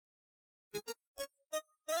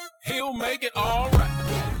He'll make it all right.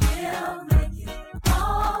 He'll make it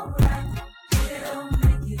all right. He'll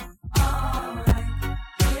make it all right.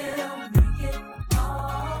 He'll make it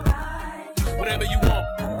all right. Whatever you want,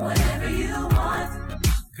 Whatever you want,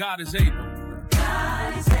 God is able.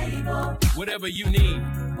 God is able. Whatever you need,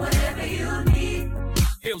 Whatever you need,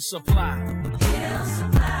 He'll supply. He'll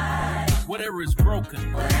supply. Whatever is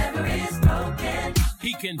broken, Whatever is broken,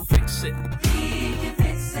 He can fix it. He can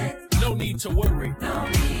fix it. No need to worry. No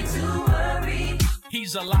need to worry.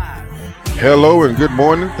 He's alive. Hello and good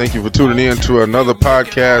morning. Thank you for tuning in to another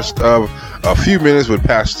podcast of A Few Minutes with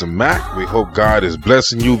Pastor Mac. We hope God is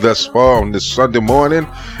blessing you thus far on this Sunday morning,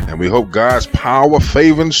 and we hope God's power,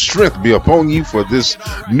 favor, and strength be upon you for this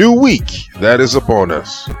new week that is upon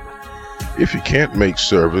us. If you can't make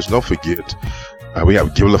service, don't forget, we have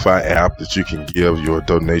a Givelify app that you can give your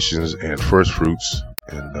donations and first fruits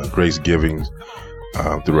and grace givings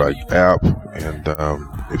through our app. And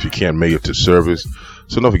if you can't make it to service,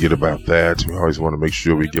 so don't forget about that. We always want to make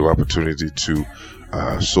sure we give opportunity to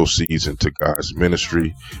sow seeds into God's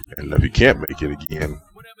ministry. And if you can't make it, again,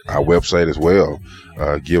 our website as well,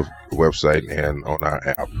 give the website and on our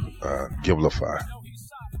app, Givelify.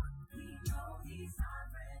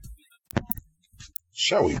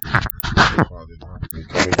 Shall we? Father, we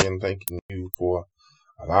come again thanking you for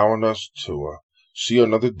allowing us to see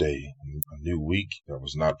another day, a new week that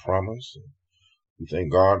was not promised. We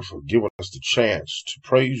thank God for giving us the chance to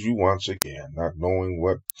praise you once again, not knowing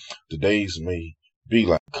what the days may be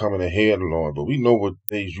like coming ahead, Lord, but we know what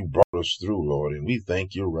days you brought us through, Lord, and we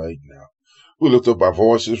thank you right now. We lift up our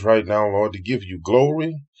voices right now, Lord, to give you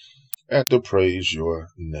glory and to praise your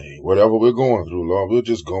name. Whatever we're going through, Lord, we're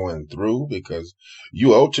just going through because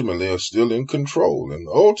you ultimately are still in control, and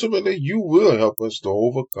ultimately you will help us to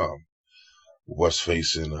overcome what's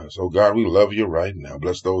facing us. Oh God, we love you right now.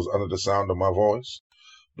 Bless those under the sound of my voice.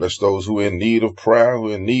 Bless those who are in need of prayer,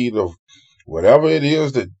 who are in need of whatever it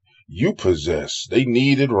is that you possess. They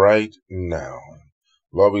need it right now.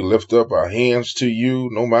 Lord, we lift up our hands to you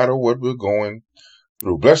no matter what we're going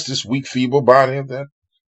through. Bless this weak, feeble body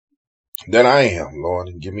that I am, Lord,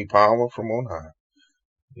 and give me power from on high.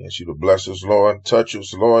 I ask you to bless us, Lord, touch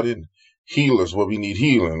us, Lord, and heal us where we need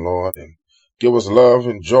healing, Lord, and give us love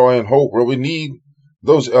and joy and hope where we need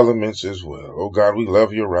those elements as well. Oh God, we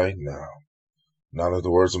love you right now. Now let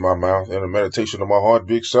the words of my mouth and the meditation of my heart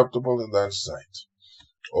be acceptable in thy sight.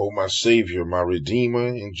 Oh, my Savior, my Redeemer,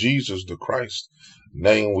 in Jesus the Christ,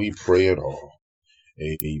 name we pray it all.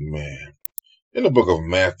 Amen. In the book of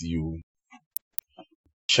Matthew,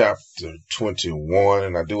 chapter 21,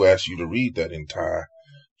 and I do ask you to read that entire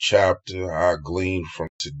chapter. I gleaned from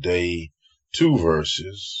today 2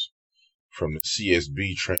 verses from the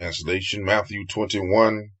CSB translation. Matthew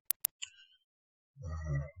 21,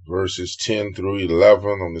 verses 10 through 11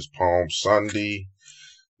 on this Palm Sunday,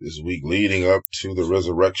 this week leading up to the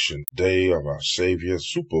resurrection day of our Savior,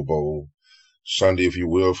 Super Bowl Sunday, if you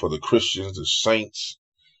will, for the Christians, the saints.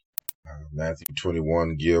 Matthew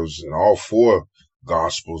 21 gives, and all 4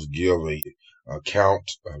 Gospels give a account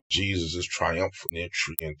of Jesus' triumphant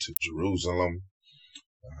entry into Jerusalem.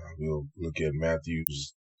 We'll look at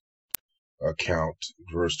Matthew's account,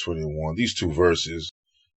 verse 21. These 2 verses,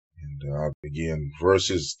 and I'll begin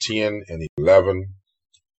verses 10 and 11,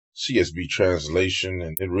 CSB translation,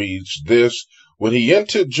 and it reads this: When he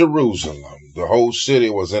entered Jerusalem, the whole city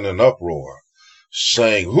was in an uproar,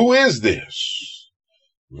 saying, "Who is this?"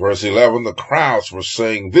 Verse 11, the crowds were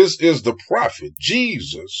saying, "This is the prophet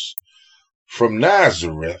Jesus from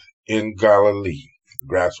Nazareth in Galilee." The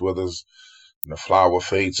grass withers and the flower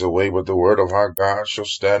fades away, but the word of our God shall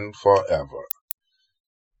stand forever.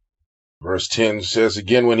 Verse 10 says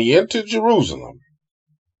again, when he entered Jerusalem,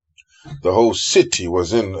 the whole city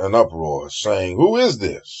was in an uproar, saying, "Who is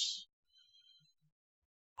this?"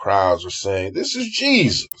 Crowds were saying, "This is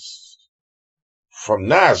Jesus from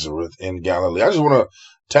Nazareth in Galilee." I just want to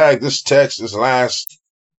tag this text, this last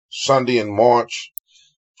Sunday in March,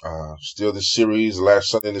 still the series, last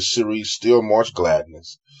Sunday in the series, still March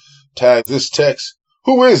Gladness. Tag this text,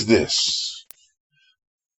 who is this?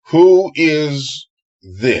 Who is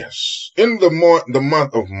this? In the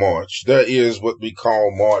month of March, there is what we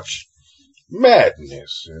call March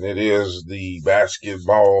Madness, and it is the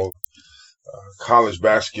basketball, college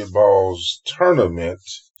basketball's tournament.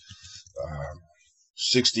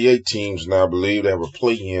 68 teams now, I believe, they have a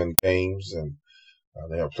play-in games, and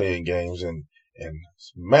they are playing games, and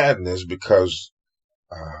it's madness because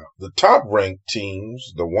the top-ranked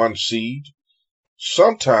teams, the 1 seed,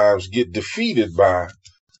 sometimes get defeated by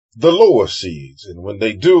the lower seeds, and when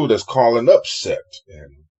they do, that's called an upset,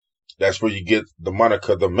 and that's where you get the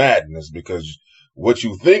moniker the Madness, because what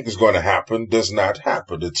you think is going to happen does not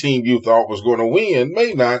happen. The team you thought was going to win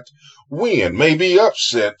may not win, may be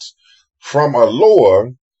upset from a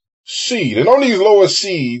lower seed. And on these lower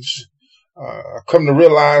seeds, I come to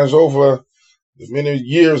realize over the many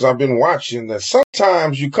years I've been watching that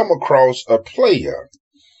sometimes you come across a player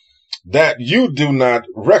that you do not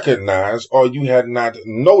recognize or you had not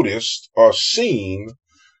noticed or seen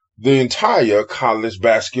the entire college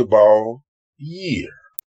basketball year.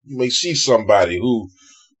 You may see somebody who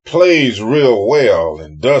plays real well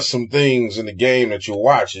and does some things in the game that you're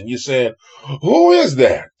watching. You're saying, who is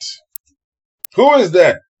that? Who is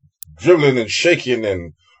that dribbling and shaking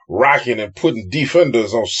and rocking and putting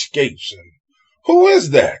defenders on skates? And who is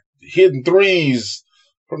that hitting threes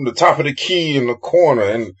from the top of the key in the corner?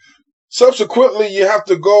 And subsequently, you have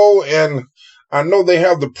to go, and I know they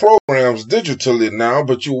have the programs digitally now,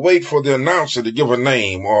 but you wait for the announcer to give a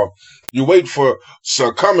name, or you wait for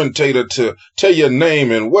a commentator to tell your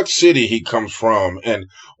name and what city he comes from and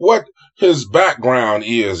what his background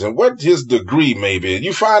is and what his degree may be.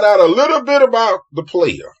 You find out a little bit about the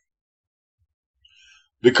player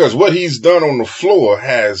because what he's done on the floor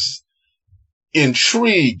has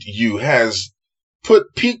intrigued you, has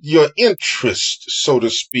piqued your interest, so to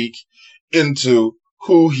speak, into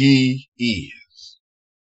who he is.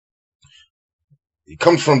 He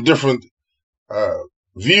comes from different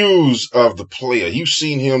views of the player. You've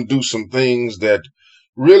seen him do some things that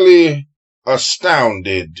really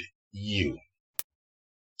astounded you.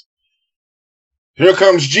 Here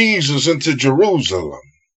comes Jesus into Jerusalem,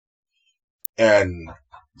 and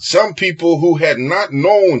some people who had not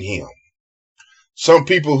known him, some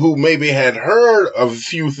people who maybe had heard a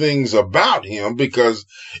few things about him because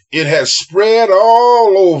it has spread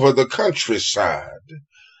all over the countryside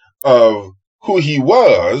of who he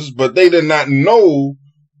was, but they did not know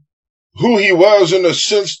who he was in the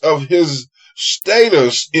sense of his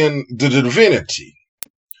status in the divinity,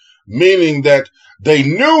 meaning that they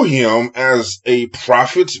knew him as a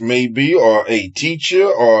prophet maybe, or a teacher,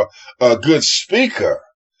 or a good speaker.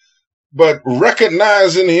 But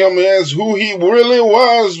recognizing him as who he really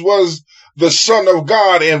was the Son of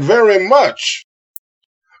God, and very much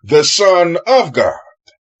the Son of God,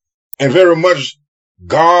 and very much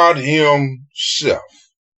God himself.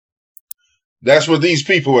 That's what these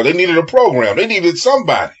people were. They needed a program. They needed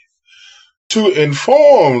somebody to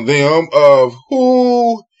inform them of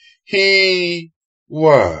who he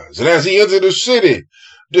was. And as he entered the city,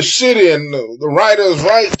 and the writers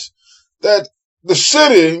write that the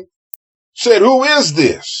city said, who is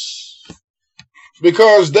this?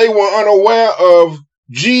 Because they were unaware of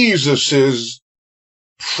Jesus's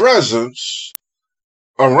presence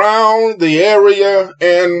around the area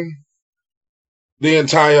and the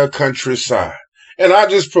entire countryside. And I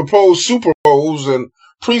just suppose and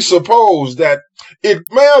presuppose that it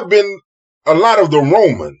may have been a lot of the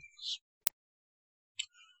Romans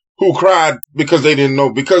who cried because they didn't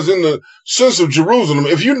know. Because in the sense of Jerusalem,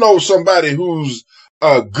 if you know somebody who's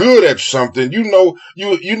good at something, you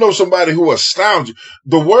know somebody who astounds you,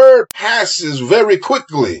 the word passes very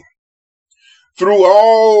quickly through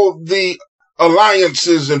all the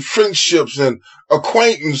alliances and friendships and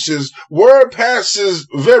acquaintances. Word passes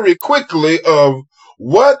very quickly of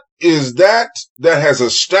what is that has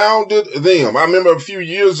astounded them. I remember a few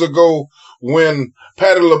years ago when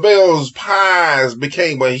Patti LaBelle's pies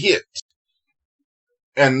became a hit,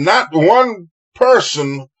 and not one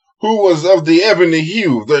person who was of the ebony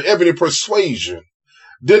hue, the ebony persuasion,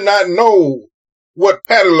 did not know what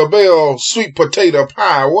Patti LaBelle's sweet potato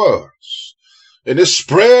pie was. And it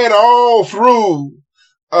spread all through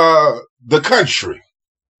the country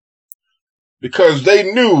because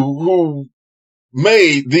they knew who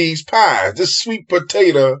made these pies, this sweet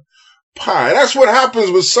potato pie. That's what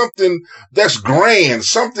happens with something that's grand,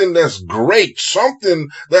 something that's great, something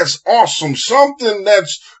that's awesome, something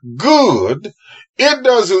that's good. It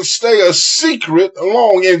doesn't stay a secret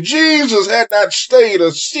long. And Jesus had not stayed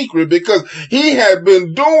a secret because he had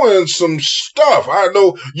been doing some stuff. I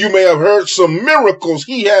know you may have heard some miracles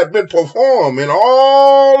he had been performing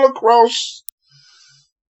all across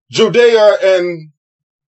Judea and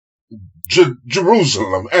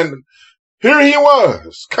Jerusalem. And here he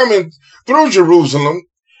was coming through Jerusalem,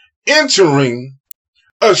 entering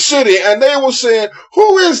a city, and they were saying,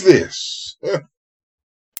 who is this?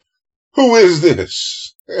 Who is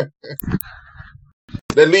this?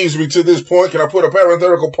 That leads me to this point. Can I put a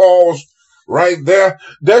parenthetical pause right there?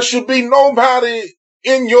 There should be nobody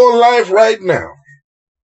in your life right now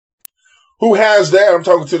who has that. I'm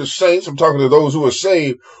talking to the saints. I'm talking to those who are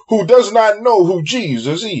saved, who does not know who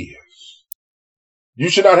Jesus is. You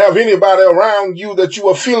should not have anybody around you that you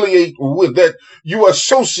affiliate with, that you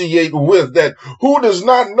associate with, that who does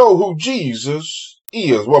not know who Jesus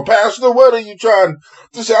is. Well, Pastor, what are you trying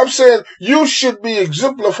to say? I'm saying you should be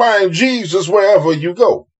exemplifying Jesus wherever you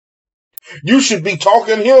go. You should be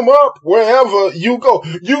talking him up wherever you go.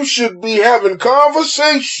 You should be having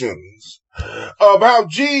conversations about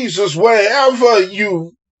Jesus wherever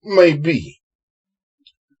you may be.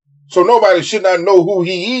 So nobody should not know who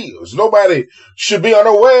he is. Nobody should be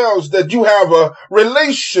unawares that you have a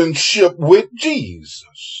relationship with Jesus.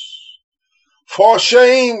 For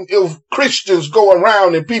shame if Christians go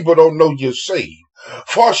around and people don't know you're saved.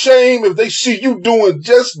 For shame if they see you doing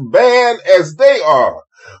just bad as they are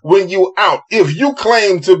when you out. If you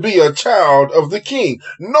claim to be a child of the King,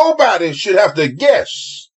 nobody should have to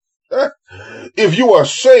guess if you are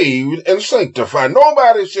saved and sanctified.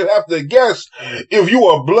 Nobody should have to guess if you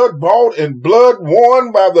are blood bought and blood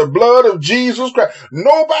won by the blood of Jesus Christ.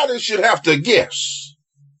 Nobody should have to guess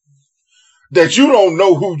that you don't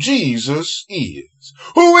know who Jesus is.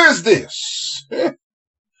 Who is this?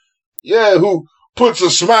 Yeah, who puts a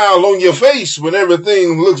smile on your face when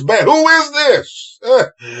everything looks bad? Who is this?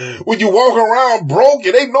 When you walk around broke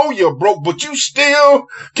and they know you're broke, but you still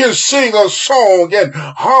can sing a song and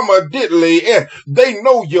hum a diddly and they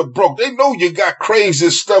know you're broke. They know you got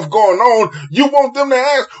crazy stuff going on. You want them to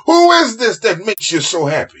ask, who is this that makes you so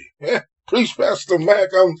happy? Please, Pastor Mac,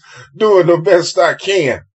 I'm doing the best I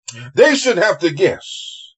can. They should have to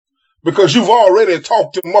guess because you've already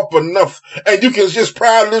talked them up enough and you can just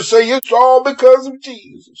proudly say it's all because of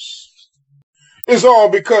Jesus. It's all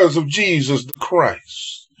because of Jesus the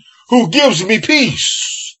Christ, who gives me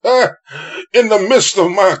peace in the midst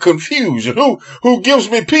of my confusion, who gives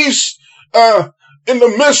me peace in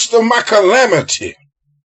the midst of my calamity.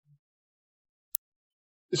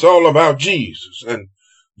 It's all about Jesus. And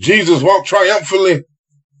Jesus walked triumphantly,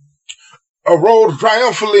 rode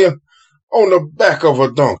triumphantly on the back of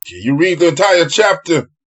a donkey. You read the entire chapter,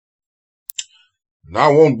 and I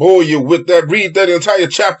won't bore you with that. Read that entire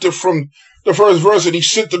chapter from the first verse, and he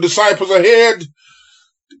sent the disciples ahead to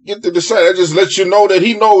get the disciples. That just lets you know that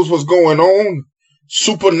he knows what's going on.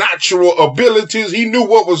 Supernatural abilities. He knew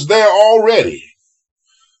what was there already.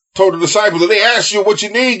 Told the disciples, if they ask you what you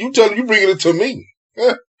need, you tell them you bring it to me.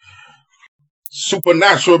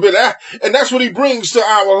 Supernatural ability. And that's what he brings to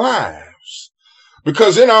our lives.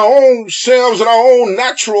 Because in our own selves, in our own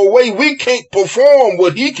natural way, we can't perform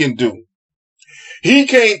what he can do. He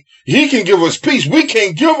can give us peace. We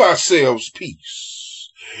can't give ourselves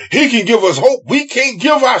peace. He can give us hope. We can't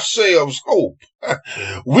give ourselves hope.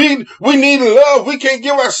 We need love. We can't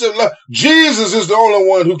give ourselves love. Jesus is the only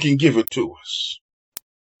one who can give it to us.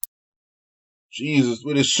 Jesus,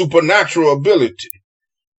 with his supernatural ability,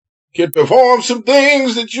 can perform some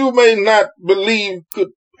things that you may not believe could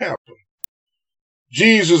happen.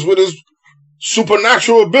 Jesus, with his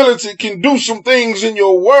supernatural ability, can do some things in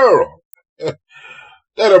your world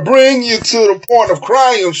that'll bring you to the point of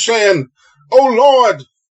crying, saying, oh Lord,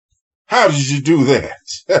 how did you do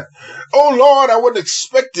that? Oh Lord, I wasn't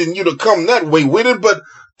expecting you to come that way with it, but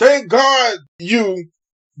thank God you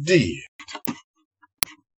did.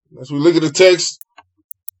 As we look at the text,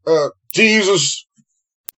 Jesus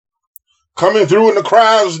coming through in the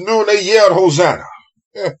crowds knew they yelled Hosanna.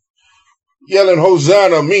 Yelling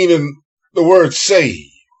Hosanna meaning the word save.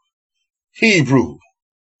 Hebrew.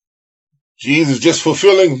 Jesus just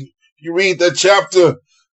fulfilling, you read that chapter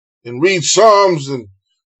and read Psalms and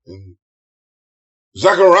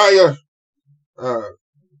Zechariah,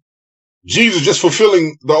 Jesus just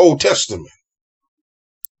fulfilling the Old Testament.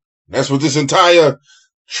 That's what this entire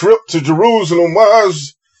trip to Jerusalem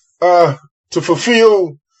was, to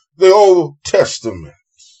fulfill the Old Testament.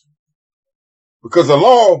 Because the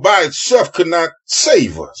law by itself could not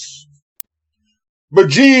save us. But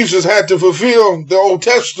Jesus had to fulfill the Old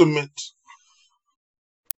Testament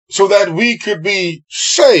so that we could be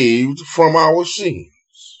saved from our sins.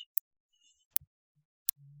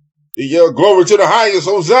 Yeah, glory to the highest,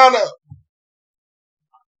 Hosanna.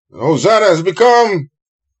 Hosanna has become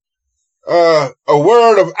a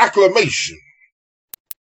word of acclamation,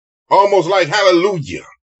 almost like hallelujah,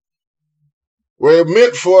 where it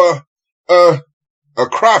meant for a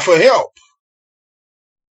cry for help.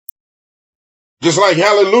 Just like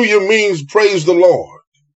hallelujah means praise the Lord.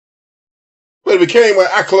 But it became an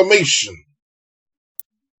acclamation.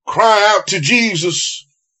 Cry out to Jesus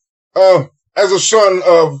as a son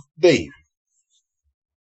of David.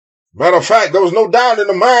 Matter of fact, there was no doubt in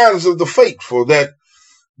the minds of the faithful that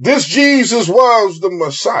this Jesus was the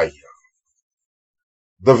Messiah,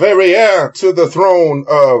 the very heir to the throne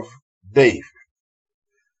of David.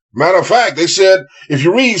 Matter of fact, they said, if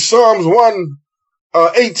you read Psalms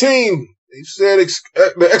 118, they said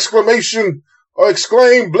the exclamation or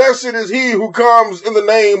exclaim, blessed is he who comes in the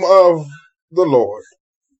name of the Lord.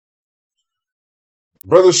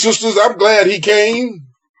 Brothers and sisters, I'm glad he came.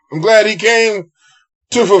 I'm glad he came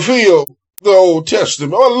to fulfill the Old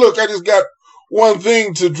Testament. Oh, look, I just got one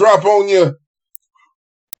thing to drop on you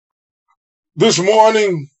this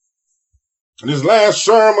morning, this last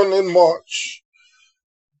sermon in March.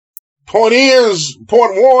 Point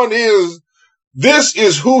one is, this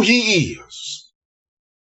is who he is.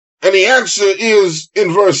 And the answer is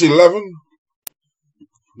in verse 11.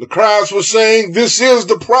 The crowds were saying, this is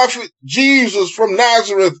the prophet Jesus from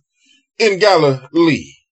Nazareth in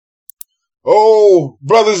Galilee. Oh,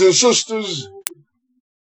 brothers and sisters,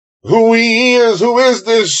 who is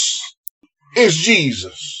this, is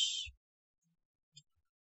Jesus.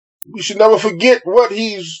 We should never forget what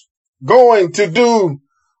he's going to do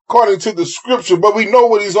according to the scripture, but we know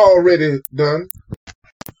what he's already done.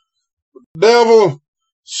 The devil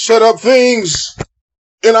set up things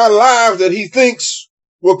in our lives that he thinks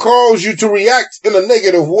will cause you to react in a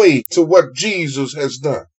negative way to what Jesus has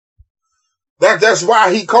done. That's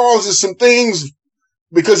why he causes some things,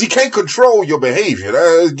 because he can't control your behavior.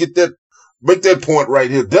 Make that point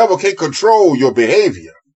right here. The devil can't control your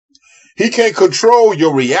behavior. He can't control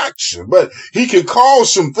your reaction, but he can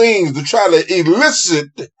cause some things to try to elicit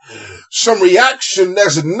some reaction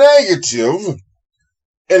that's negative,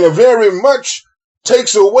 and it very much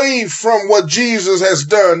takes away from what Jesus has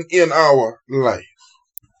done in our life.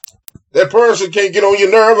 That person can't get on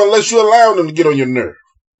your nerve unless you allow them to get on your nerve.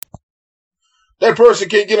 That person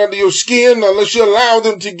can't get under your skin unless you allow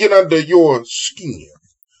them to get under your skin.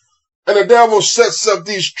 And the devil sets up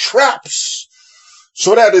these traps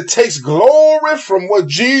so that it takes glory from what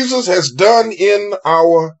Jesus has done in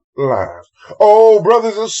our lives. Oh,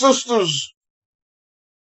 brothers and sisters,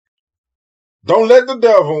 don't let the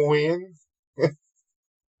devil win.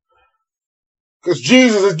 Because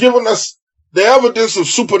Jesus has given us the evidence of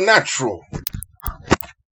supernatural.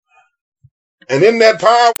 And in that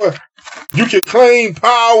power, you can claim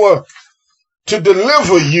power to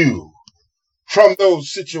deliver you from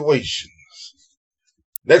those situations.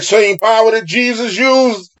 That same power that Jesus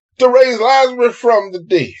used to raise Lazarus from the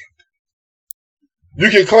dead. You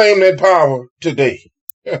can claim that power today.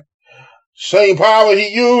 Same power he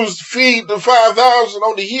used to feed the 5,000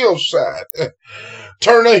 on the hillside.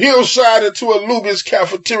 Turn a hillside into a Luby's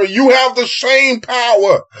cafeteria. You have the same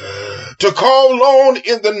power to call on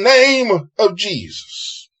in the name of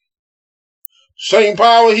Jesus. Same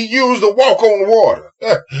power he used to walk on water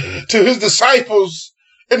to his disciples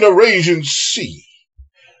in the raging sea.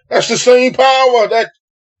 That's the same power that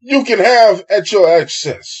you can have at your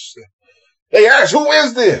access. They ask, who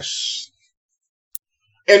is this?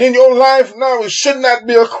 And in your life now, it should not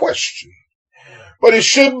be a question, but it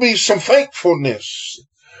should be some thankfulness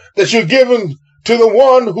that you're given to the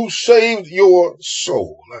one who saved your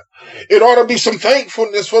soul. It ought to be some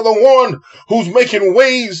thankfulness for the one who's making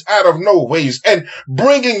ways out of no ways and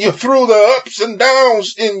bringing you through the ups and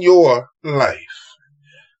downs in your life.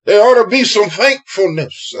 There ought to be some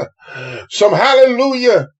thankfulness, some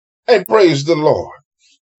hallelujah, and praise the Lord.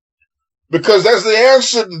 Because that's the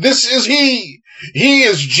answer. This is he. He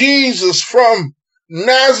is Jesus from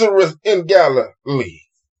Nazareth in Galilee.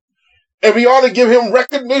 And we ought to give him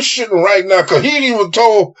recognition right now, because he even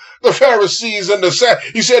told the Pharisees and the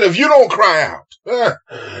Sadducees, he said, if you don't cry out,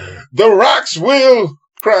 the rocks will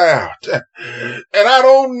cry out. And I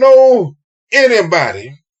don't know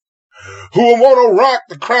anybody who will want a rock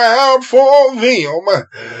to cry out for them,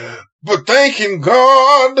 but thanking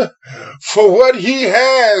God for what he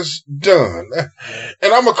has done.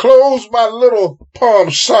 And I'm going to close my little Palm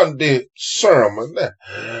Sunday sermon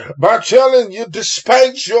by telling you,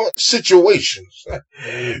 despite your situations,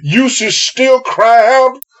 you should still cry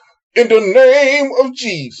out in the name of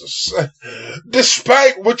Jesus.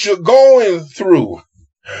 Despite what you're going through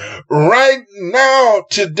right now,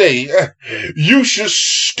 today, you should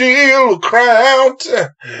still cry out,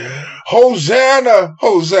 Hosanna,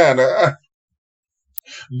 Hosanna.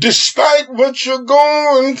 Despite what you're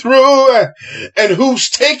going through and who's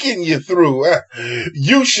taking you through,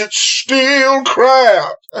 you should still cry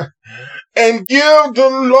out, and give the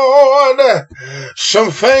Lord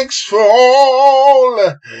some thanks for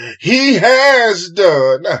all he has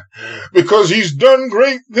done, because he's done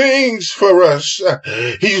great things for us.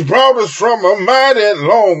 He's brought us from a mighty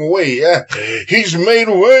long way. He's made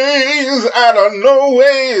ways out of no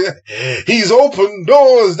way. He's opened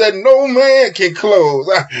doors that no man can close.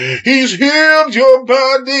 He's healed your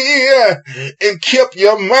body and kept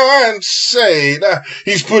your mind sane.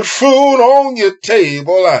 He's put food on your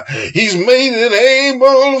table. He's made it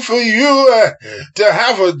able for you to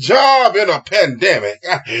have a job in a pandemic.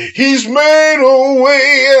 He's made a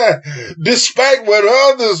way despite what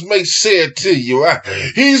others may say to you.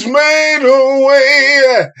 He's made a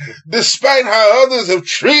way despite how others have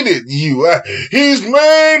treated you. He's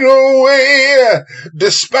made a way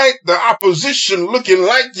despite the opposition looking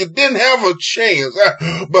like you didn't have a chance.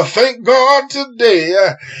 But thank God today,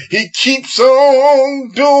 he keeps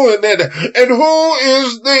on doing it. And who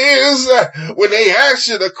is this? When they ask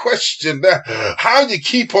you the question, how you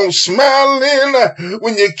keep on smiling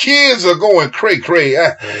when your kids are going cray-cray?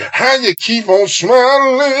 How you keep on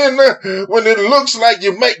smiling when it looks like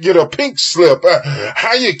you might get a pink slip?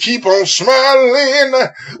 How you keep on smiling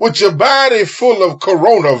with your body full of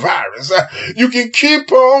coronavirus? You can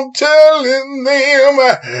keep on telling them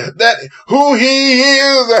that who he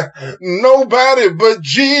is, nobody but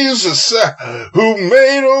Jesus who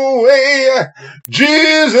made a way,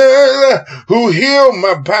 Jesus who healed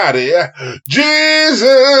my body, Jesus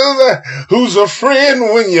who's a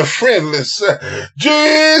friend when you're friendless,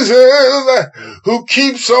 Jesus who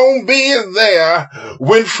keeps on being there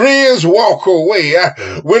when friends walk away,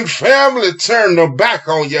 when family turn their back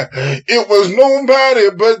on you. It was nobody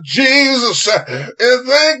but Jesus, and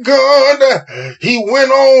thank God he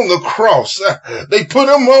went on the cross. They put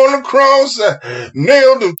him on the cross,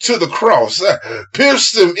 nailed him to the cross,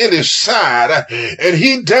 pierced him in his side, and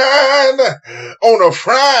he died on a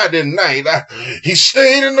Friday night. He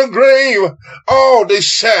stayed in the grave all day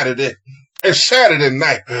Saturday and Saturday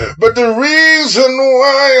night. But the reason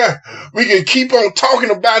why we can keep on talking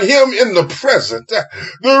about him in the present,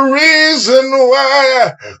 the reason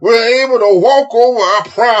why we're able to walk over our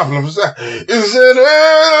problems is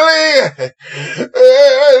that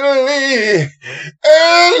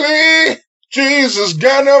early Jesus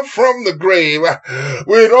got up from the grave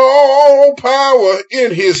with all power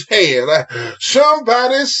in his hand.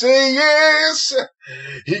 Somebody say yes.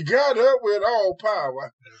 He got up with all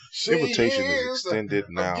power. Invitation is extended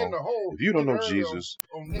now. If you don't know Jesus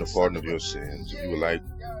and the pardon of your sins, if you would like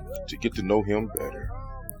to get to know him better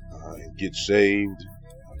and get saved,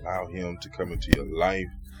 allow him to come into your life,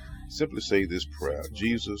 simply say this prayer.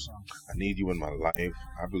 Jesus, I need you in my life.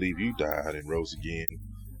 I believe you died and rose again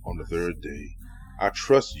on the third day. I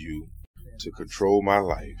trust you to control my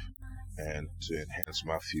life and to enhance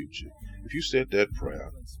my future. If you said that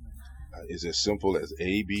prayer, it's as simple as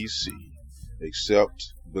ABC.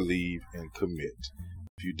 Accept, believe, and commit.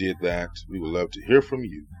 If you did that, we would love to hear from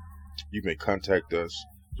you. You may contact us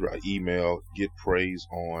through our email,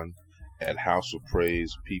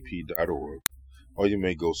 getpraiseon@houseofpraisepp.org, or you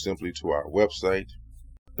may go simply to our website,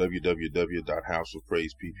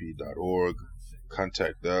 www.houseofpraisepp.org.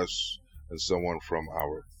 Contact us, and someone from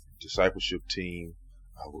our discipleship team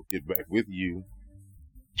will get back with you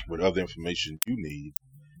with other information you need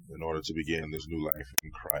in order to begin this new life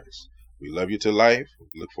in Christ. We love you to life.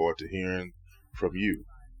 We look forward to hearing from you.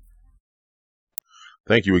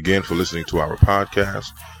 Thank you again for listening to our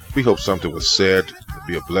podcast. We hope something was said to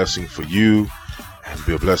be a blessing for you and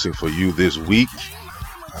be a blessing for you this week.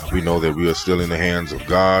 We know that we are still in the hands of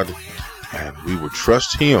God, and we will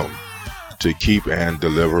trust him to keep and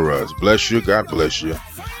deliver us. Bless you. God bless you.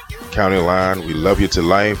 County Line, we love you to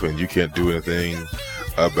life, and you can't do anything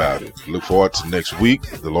about it. Look forward to next week.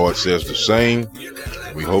 The Lord says the same.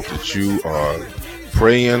 We hope that you are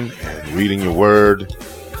praying and reading your word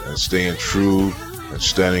and staying true and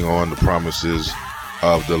standing on the promises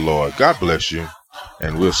of the Lord. God bless you,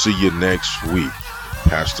 and we'll see you next week.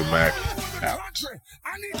 Pastor Mac out.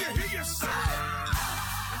 I need to hear you say,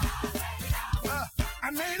 I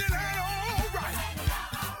made it out.